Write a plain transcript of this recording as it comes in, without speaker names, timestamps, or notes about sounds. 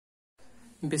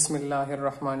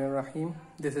Bismillahirrahmanirrahim.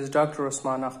 This is Dr.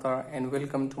 Usman Akhtar and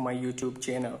welcome to my YouTube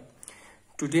channel.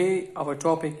 Today our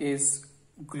topic is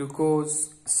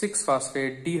glucose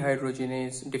 6-phosphate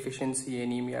dehydrogenase deficiency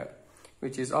anemia,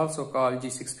 which is also called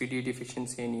G6PD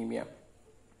deficiency anemia.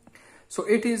 So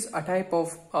it is a type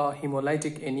of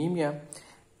hemolytic anemia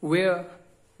where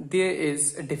there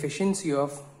is a deficiency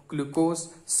of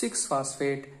glucose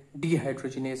 6-phosphate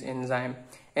dehydrogenase enzyme,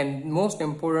 and most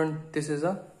important, this is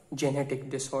a genetic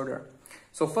disorder.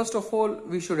 So first of all,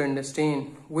 we should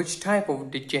understand which type of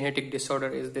genetic disorder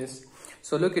is this.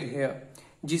 So look at here,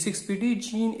 G6PD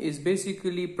gene is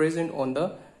basically present on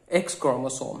the X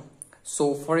chromosome.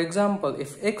 So for example,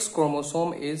 if X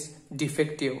chromosome is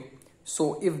defective,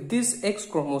 so if this X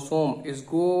chromosome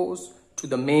goes to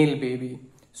the male baby,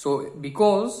 so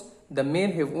because the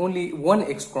male have only one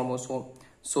X chromosome,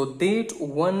 so that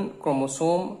one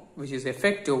chromosome which is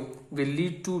effective will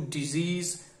lead to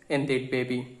disease in that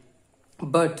baby.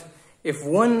 But if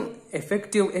one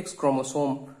effective X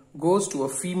chromosome goes to a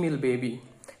female baby,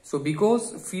 so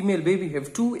because female baby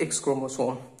have two X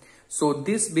chromosome, so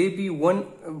this baby one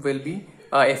will be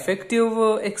effective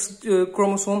X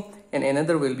chromosome and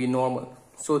another will be normal.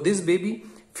 So this baby,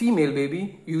 female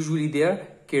baby, usually they are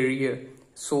carrier.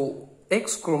 So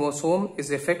X chromosome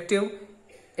is effective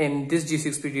in this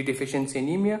G6PD deficiency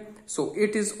anemia, so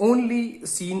it is only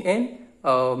seen in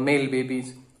male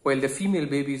babies, while the female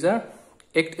babies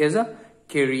act as a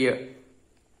carrier.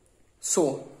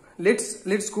 So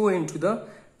let's go into the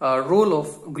role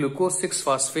of glucose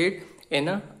 6-phosphate in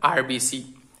a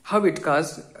RBC. How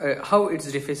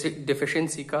its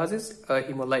deficiency causes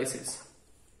hemolysis.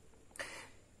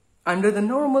 Under the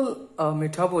normal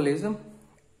metabolism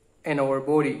in our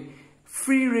body,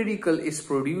 free radical is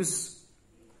produced.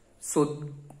 So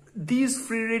these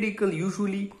free radicals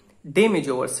usually damage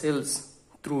our cells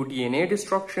through DNA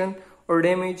destruction or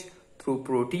damage, through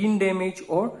protein damage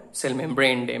or cell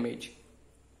membrane damage.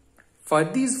 For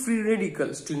these free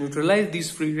radicals, to neutralize these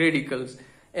free radicals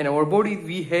in our body,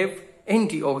 we have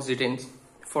antioxidants.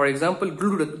 For example,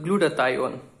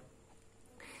 glutathione.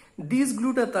 These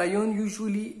glutathione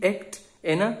usually act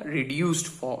in a reduced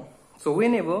form. So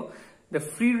whenever the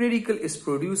free radical is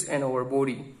produced in our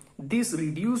body, this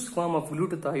reduced form of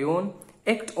glutathione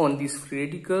act on these free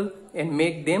radical and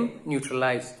make them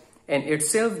neutralize, and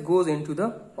itself goes into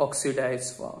the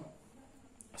oxidized form.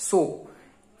 So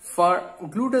for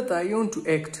glutathione to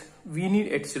act, we need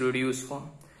its reduced form,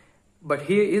 but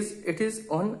here it is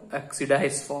on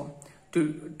oxidized form.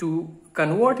 To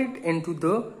convert it into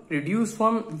the reduced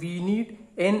form, we need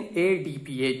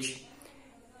NADPH.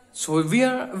 So we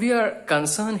are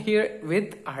concerned here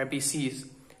with RBCs.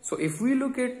 So if we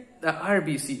look at the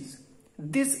RBCs,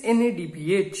 this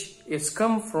NADPH is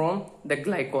come from the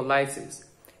glycolysis,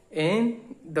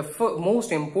 and the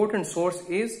most important source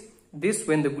is this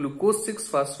when the glucose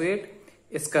 6-phosphate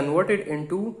is converted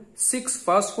into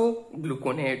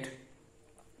 6-phosphogluconate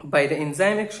by the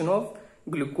enzyme action of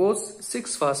glucose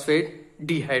 6-phosphate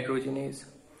dehydrogenase.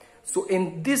 So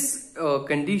in this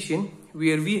condition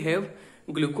where we have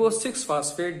glucose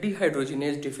 6-phosphate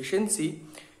dehydrogenase deficiency,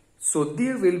 so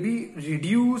there will be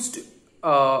reduced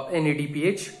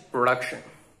NADPH production,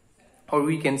 or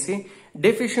we can say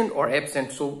deficient or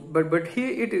absent. So but here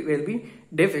it will be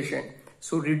deficient,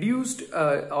 so reduced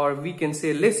or we can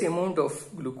say less amount of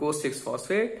glucose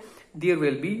 6-phosphate. There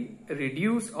will be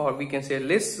reduced, or we can say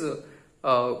less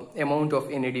amount of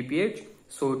NADPH,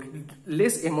 so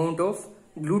less amount of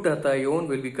glutathione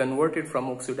will be converted from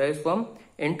oxidized form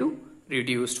into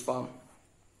reduced form.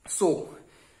 So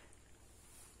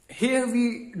here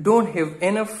we don't have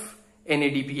enough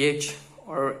NADPH,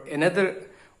 or in other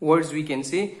words we can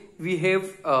say we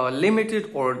have limited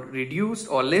or reduced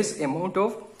or less amount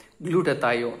of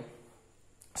glutathione.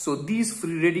 So these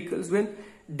free radicals will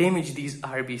damage these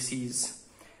RBCs.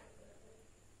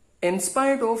 In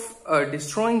spite of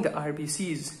destroying the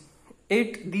RBCs,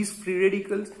 these free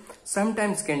radicals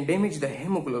sometimes can damage the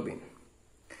hemoglobin.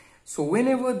 So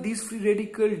whenever these free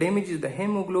radical damages the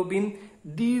hemoglobin,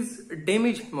 these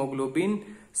damaged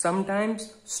hemoglobin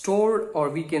sometimes stored, or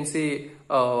we can say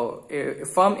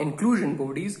form inclusion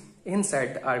bodies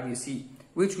inside the RBC,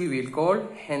 which we will call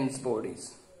Hens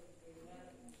bodies.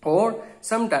 Or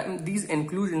sometimes these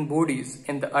inclusion bodies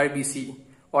in the RBC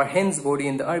or Hens body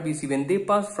in the RBC, when they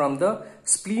pass from the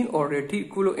spleen or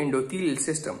reticuloendothelial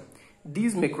system,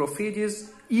 these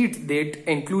macrophages eat that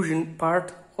inclusion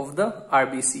part of the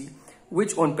RBC,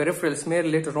 which on peripheral smear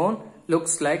later on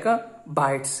looks like a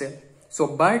bite cell. So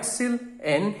bite cell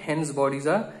and Hens bodies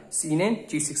are seen in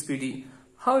G6PD.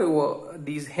 However,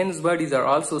 these Hens bodies are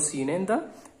also seen in the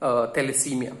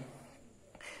thalassemia.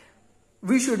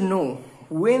 We should know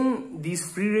when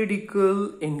these free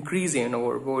radical increase in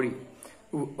our body,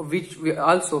 which we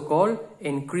also call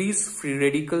increased free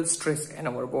radical stress in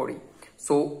our body.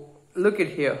 So look at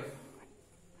here.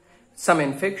 Some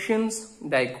infections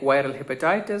like viral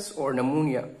hepatitis or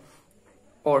pneumonia,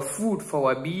 or food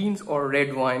for beans or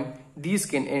red wine, these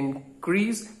can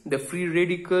increase the free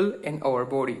radical in our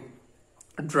body.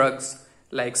 Drugs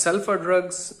like sulfur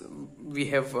drugs, we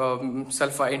have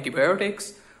sulfur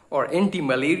antibiotics or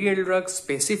anti-malarial drugs,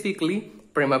 specifically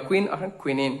primaquine or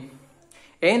quinine,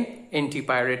 and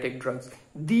antipyretic drugs.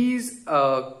 These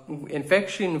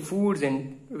infection foods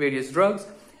and various drugs,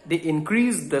 they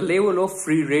increase the level of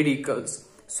free radicals.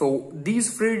 So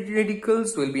these free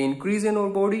radicals will be increased in our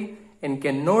body and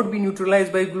cannot be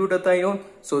neutralized by glutathione.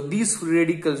 So these free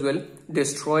radicals will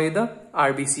destroy the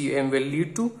RBC and will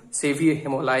lead to severe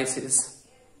hemolysis.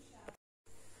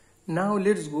 Now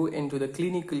let's go into the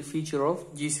clinical feature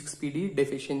of G6PD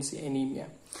deficiency anemia.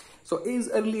 So as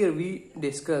earlier we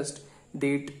discussed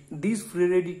that these free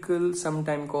radicals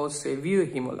sometimes cause severe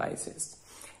hemolysis.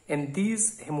 And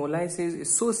this hemolysis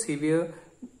is so severe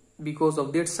because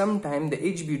of that sometimes the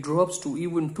HB drops to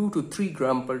even 2 to 3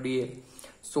 grams per dl.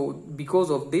 So because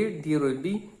of that there will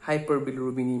be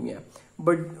hyperbilirubinemia.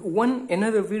 But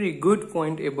another very good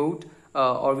point about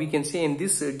or we can say in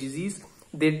this disease,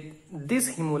 that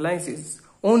this hemolysis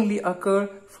only occur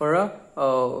for a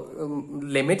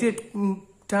limited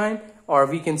time, or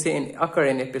we can say occur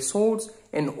in episodes,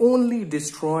 and only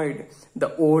destroyed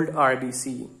the old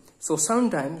RBC. So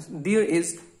sometimes there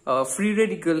is free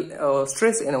radical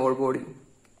stress in our body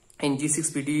in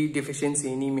G6PD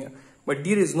deficiency anemia, but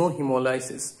there is no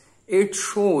hemolysis. It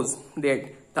shows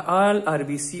that the old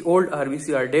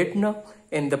RBC are dead now,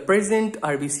 and the present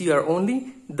RBC are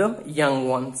only the young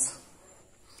ones.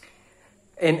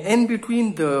 And in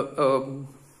between the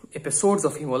episodes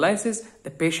of hemolysis,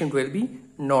 the patient will be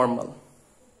normal.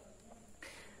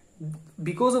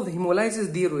 Because of the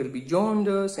hemolysis, there will be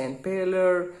jaundice and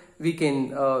pallor. We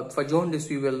can, for jaundice,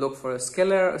 we will look for a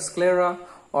sclera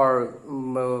or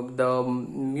the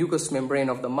mucous membrane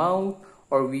of the mouth,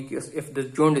 or if the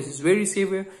jaundice is very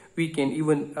severe, we can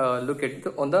even look at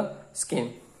on the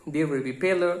skin. There will be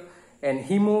pallor and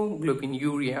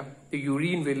hemoglobinuria. The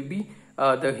urine will be,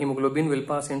 the hemoglobin will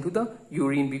pass into the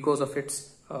urine because of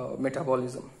its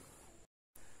metabolism.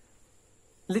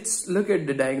 Let's look at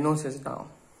the diagnosis now.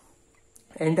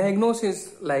 And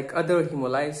diagnosis, like other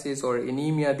hemolysis or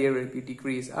anemia, there will be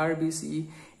decreased RBC.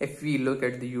 If we look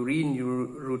at the urine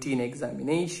routine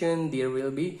examination, there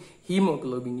will be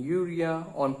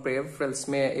hemoglobinuria. On peripheral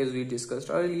smear, as we discussed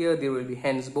earlier, there will be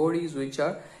Hen's bodies, which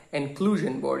are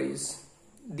inclusion bodies.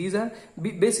 These are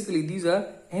basically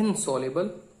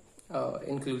insoluble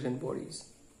inclusion bodies.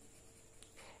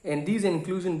 And these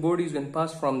inclusion bodies, when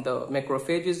passed from the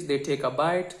macrophages, they take a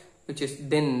bite, which is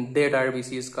then that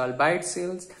RBC is called bite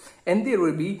cells, and there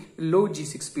will be low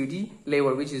G6PD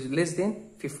level, which is less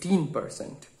than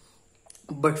 15%.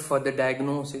 But for the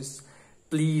diagnosis,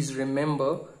 please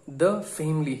remember the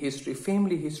family history.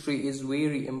 Family history is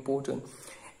very important.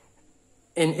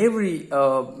 In every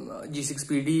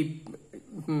G6PD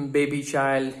baby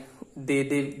child,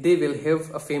 they will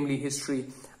have a family history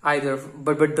either,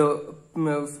 but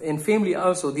in family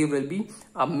also there will be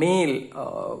a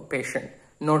male patient,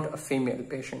 not a female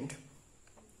patient.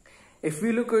 If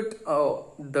we look at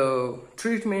the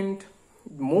treatment,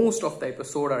 most of the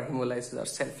episode or hemolysis are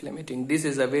self-limiting. This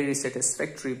is a very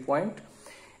satisfactory point,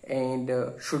 and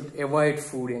should avoid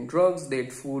food and drugs.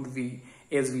 That food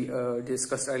as we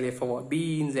discussed earlier, for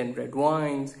beans and red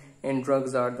wines, and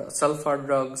drugs are the sulfur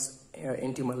drugs,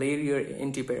 anti-malaria,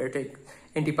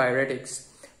 antipyretics.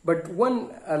 But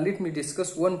let me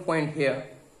discuss one point here.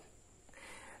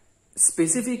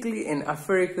 Specifically in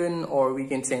African, or we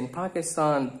can say in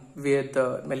Pakistan, where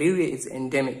the malaria is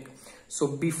endemic. So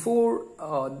before,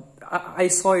 I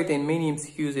saw it in many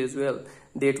MCQs as well,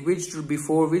 that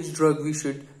before which drug we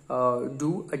should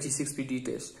do a G6PD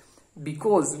test.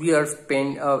 Because we are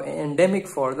endemic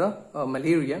for the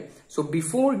malaria, so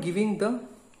before giving the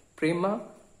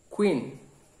primaquine,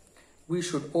 we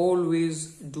should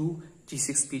always do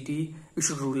G6PD. We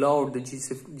should rule out the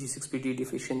G6PD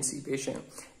deficiency patient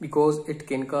because it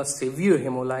can cause severe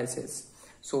hemolysis.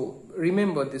 So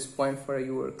remember this point for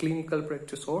your clinical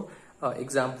practice or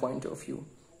exam point of view.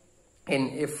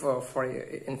 And if for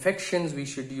infections, we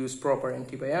should use proper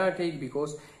antibiotic,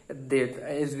 because that,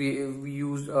 as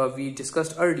we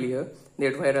discussed earlier,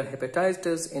 that viral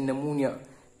hepatitis and pneumonia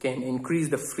can increase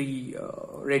the free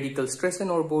radical stress in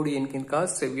our body and can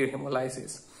cause severe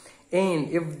hemolysis. And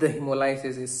if the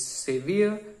hemolysis is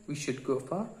severe, we should go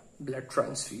for blood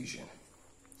transfusion.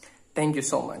 Thank Thank you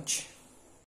so much.